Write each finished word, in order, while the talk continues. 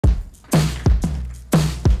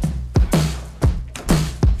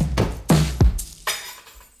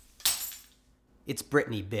It's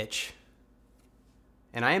Brittany, bitch.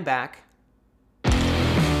 And I am back.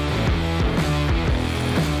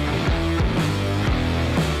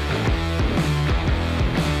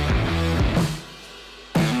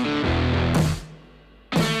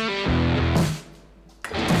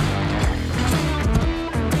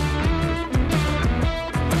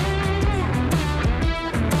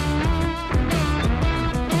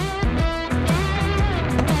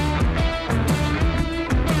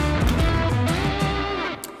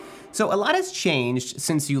 So a lot has changed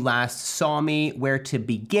since you last saw me. Where to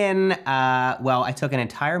begin? Well, I took an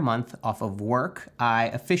entire month off of work. I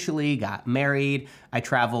officially got married. I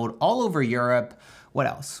traveled all over Europe. What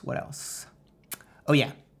else? Oh yeah,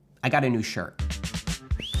 I got a new shirt.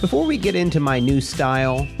 Before we get into my new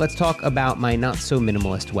style, let's talk about my not so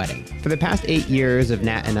minimalist wedding. For the past 8 years of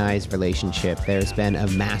Nat and I's relationship, there's been a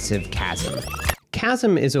massive chasm.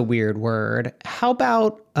 Chasm is a weird word. How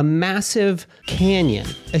about a massive canyon,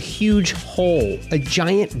 a huge hole, a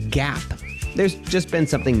giant gap? There's just been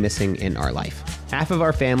something missing in our life. Half of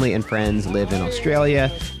our family and friends live in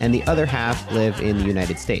Australia, and the other half live in the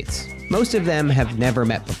United States. Most of them have never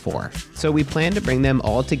met before, so we plan to bring them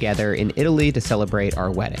all together in Italy to celebrate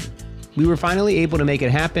our wedding. We were finally able to make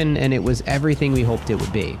it happen, and it was everything we hoped it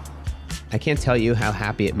would be. I can't tell you how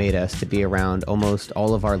happy it made us to be around almost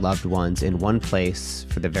all of our loved ones in one place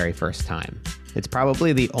for the very first time. It's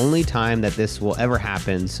probably the only time that this will ever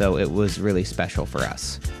happen, so it was really special for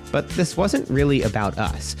us. But this wasn't really about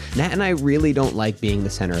us. Nat and I really don't like being the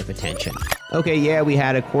center of attention. Okay, yeah, we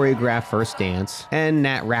had a choreographed first dance, and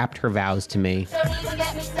Nat rapped her vows to me. Don't even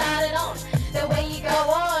get me started on the way you go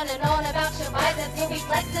on and on about your biceps, you'll be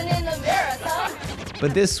flexing in the mirror, son.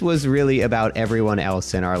 But this was really about everyone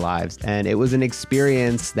else in our lives, and it was an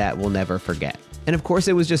experience that we'll never forget. And of course,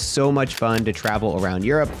 it was just so much fun to travel around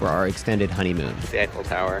Europe for our extended honeymoon. The Eiffel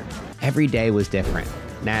Tower. Every day was different.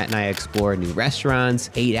 Nat and I explored new restaurants,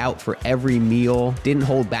 ate out for every meal, didn't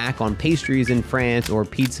hold back on pastries in France or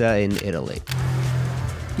pizza in Italy.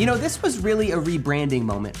 You know, this was really a rebranding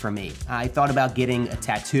moment for me. I thought about getting a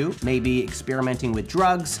tattoo, maybe experimenting with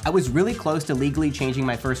drugs. I was really close to legally changing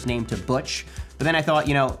my first name to Butch, but then I thought,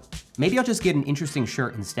 you know, maybe I'll just get an interesting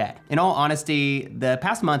shirt instead. In all honesty, the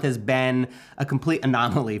past month has been a complete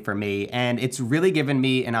anomaly for me, and it's really given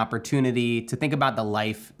me an opportunity to think about the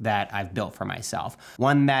life that I've built for myself.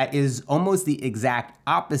 One that is almost the exact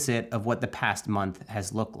opposite of what the past month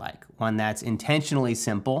has looked like. One that's intentionally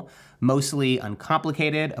simple, mostly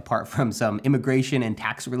uncomplicated, apart from some immigration and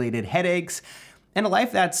tax-related headaches, and a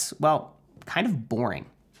life that's, well, kind of boring.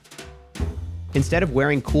 Instead of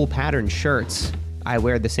wearing cool patterned shirts, I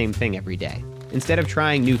wear the same thing every day. Instead of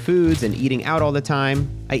trying new foods and eating out all the time,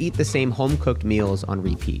 I eat the same home-cooked meals on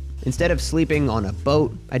repeat. Instead of sleeping on a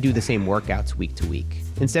boat, I do the same workouts week to week.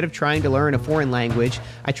 Instead of trying to learn a foreign language,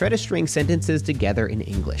 I try to string sentences together in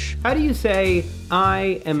English. How do you say,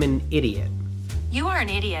 I am an idiot? You are an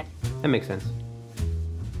idiot. That makes sense.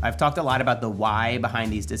 I've talked a lot about the why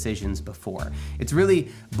behind these decisions before. It's really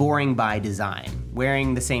boring by design.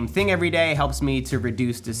 Wearing the same thing every day helps me to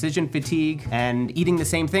reduce decision fatigue, and eating the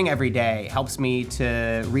same thing every day helps me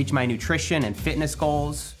to reach my nutrition and fitness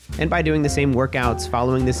goals. And by doing the same workouts,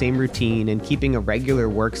 following the same routine, and keeping a regular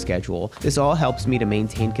work schedule, this all helps me to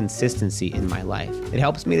maintain consistency in my life. It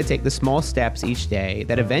helps me to take the small steps each day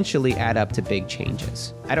that eventually add up to big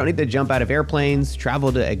changes. I don't need to jump out of airplanes,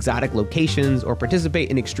 travel to exotic locations, or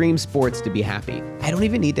participate in extreme sports to be happy. I don't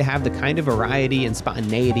even need to have the kind of variety and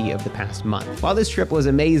spontaneity of the past month. While this trip was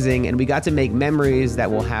amazing and we got to make memories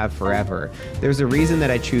that we'll have forever, there's a reason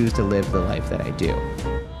that I choose to live the life that I do.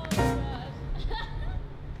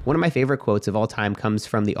 One of my favorite quotes of all time comes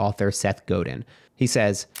from the author Seth Godin. He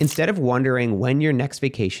says, "Instead of wondering when your next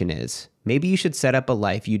vacation is, maybe you should set up a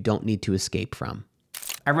life you don't need to escape from."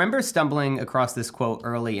 I remember stumbling across this quote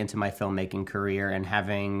early into my filmmaking career and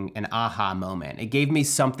having an aha moment. It gave me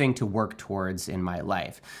something to work towards in my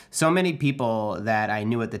life. So many people that I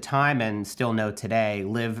knew at the time and still know today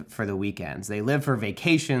live for the weekends. They live for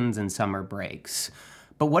vacations and summer breaks.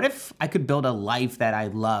 But what if I could build a life that I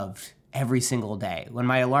loved every single day? When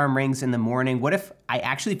my alarm rings in the morning, what if I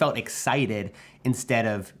actually felt excited instead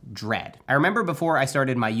of dread? I remember before I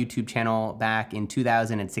started my YouTube channel back in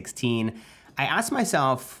 2016, I asked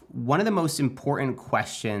myself one of the most important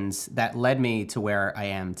questions that led me to where I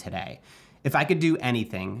am today. If I could do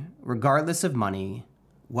anything, regardless of money,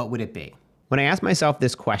 what would it be? When I asked myself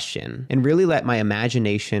this question and really let my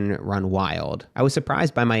imagination run wild, I was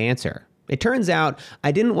surprised by my answer. It turns out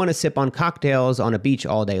I didn't want to sip on cocktails on a beach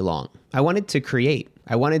all day long. I wanted to create.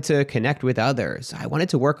 I wanted to connect with others. I wanted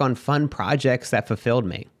to work on fun projects that fulfilled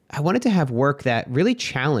me. I wanted to have work that really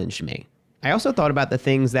challenged me. I also thought about the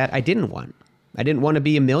things that I didn't want. I didn't want to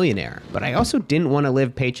be a millionaire, but I also didn't want to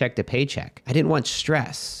live paycheck to paycheck. I didn't want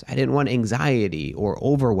stress. I didn't want anxiety or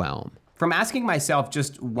overwhelm. From asking myself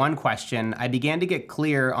just one question, I began to get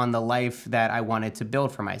clear on the life that I wanted to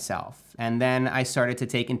build for myself. And then I started to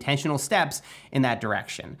take intentional steps in that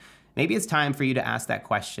direction. Maybe it's time for you to ask that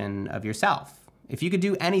question of yourself. If you could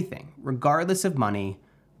do anything, regardless of money,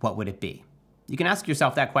 what would it be? You can ask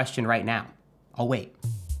yourself that question right now. I'll wait.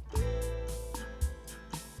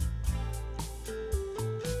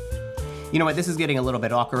 You know what, this is getting a little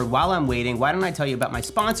bit awkward. While I'm waiting, why don't I tell you about my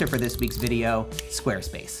sponsor for this week's video,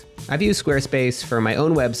 Squarespace. I've used Squarespace for my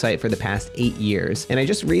own website for the past 8 years, and I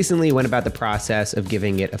just recently went about the process of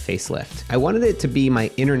giving it a facelift. I wanted it to be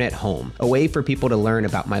my internet home, a way for people to learn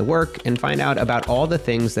about my work and find out about all the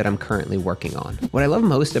things that I'm currently working on. What I love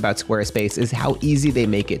most about Squarespace is how easy they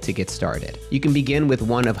make it to get started. You can begin with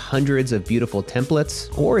one of hundreds of beautiful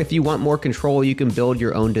templates, or if you want more control, you can build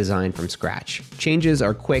your own design from scratch. Changes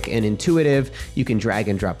are quick and intuitive. You can drag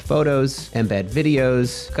and drop photos, embed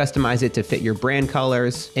videos, customize it to fit your brand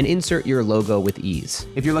colors, and insert your logo with ease.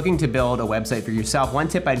 If you're looking to build a website for yourself, one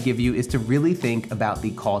tip I'd give you is to really think about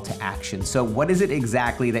the call to action. So what is it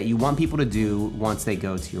exactly that you want people to do once they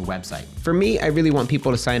go to your website? For me, I really want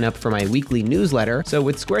people to sign up for my weekly newsletter. So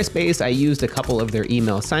with Squarespace, I used a couple of their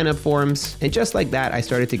email sign-up forms, and just like that, I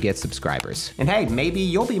started to get subscribers. And hey, maybe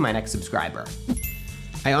you'll be my next subscriber.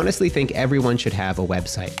 I honestly think everyone should have a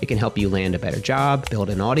website. It can help you land a better job,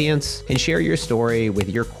 build an audience, and share your story with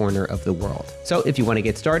your corner of the world. So if you want to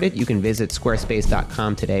get started, you can visit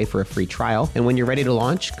squarespace.com today for a free trial. And when you're ready to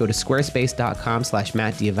launch, go to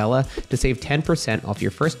squarespace.com/MattDiavella to save 10% off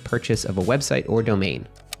your first purchase of a website or domain.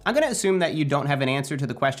 I'm gonna assume that you don't have an answer to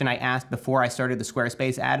the question I asked before I started the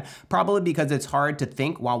Squarespace ad, probably because it's hard to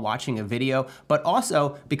think while watching a video, but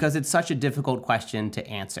also because it's such a difficult question to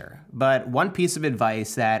answer. But one piece of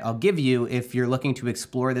advice that I'll give you if you're looking to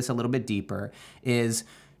explore this a little bit deeper is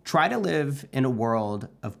try to live in a world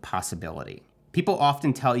of possibility. People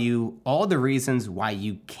often tell you all the reasons why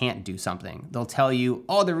you can't do something. They'll tell you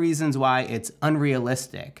all the reasons why it's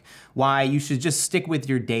unrealistic, why you should just stick with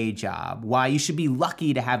your day job, why you should be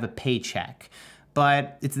lucky to have a paycheck.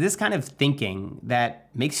 But it's this kind of thinking that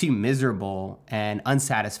makes you miserable and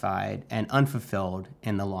unsatisfied and unfulfilled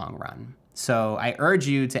in the long run. So I urge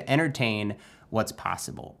you to entertain what's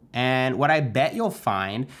possible. And what I bet you'll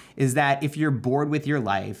find is that if you're bored with your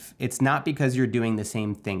life, it's not because you're doing the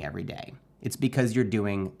same thing every day. It's because you're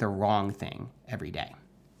doing the wrong thing every day.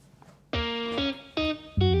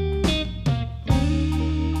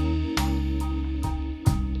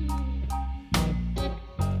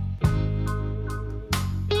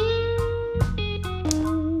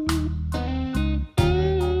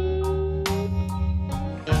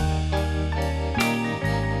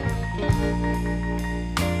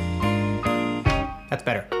 That's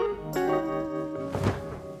better.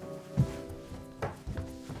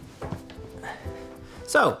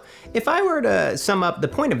 So, if I were to sum up the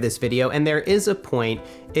point of this video, and there is a point,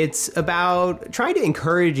 it's about trying to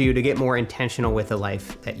encourage you to get more intentional with the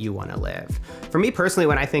life that you want to live. For me personally,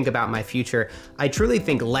 when I think about my future, I truly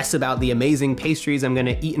think less about the amazing pastries I'm going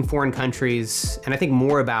to eat in foreign countries, and I think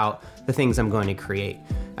more about the things I'm going to create.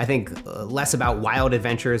 I think less about wild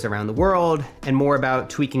adventures around the world and more about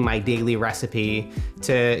tweaking my daily recipe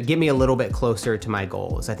to get me a little bit closer to my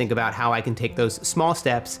goals. I think about how I can take those small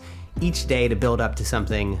steps each day to build up to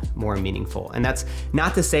something more meaningful. And that's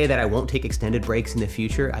not to say that I won't take extended breaks in the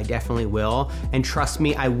future. I definitely will. And trust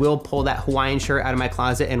me, I will pull that Hawaiian shirt out of my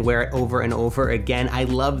closet and wear it over and over again. I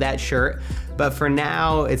love that shirt. But for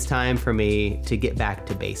now, it's time for me to get back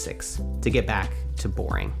to basics, to get back to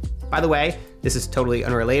boring. By the way, this is totally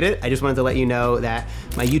unrelated. I just wanted to let you know that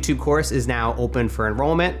my YouTube course is now open for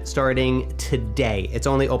enrollment starting today. It's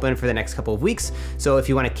only open for the next couple of weeks. So if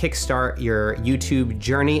you want to kickstart your YouTube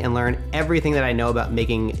journey and learn everything that I know about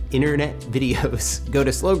making internet videos, go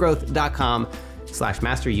to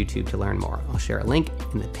slowgrowth.com/masteryoutube to learn more. I'll share a link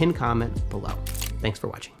in the pinned comment below. Thanks for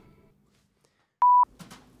watching.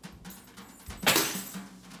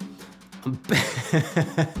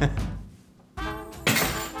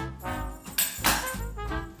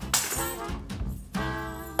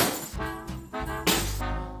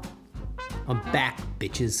 I'm back,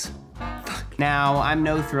 bitches. Fuck. Now, I'm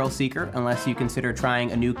no thrill seeker unless you consider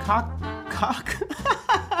trying a new cock.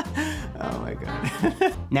 Oh my God.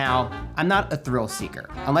 Now, I'm not a thrill seeker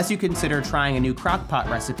unless you consider trying a new crock pot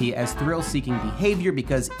recipe as thrill-seeking behavior,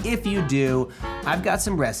 because if you do, I've got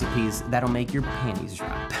some recipes that'll make your panties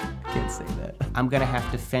drop. Can't say that. I'm gonna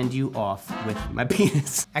have to fend you off with my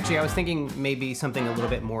penis. Actually, I was thinking maybe something a little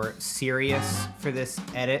bit more serious for this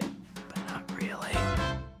edit, but not really.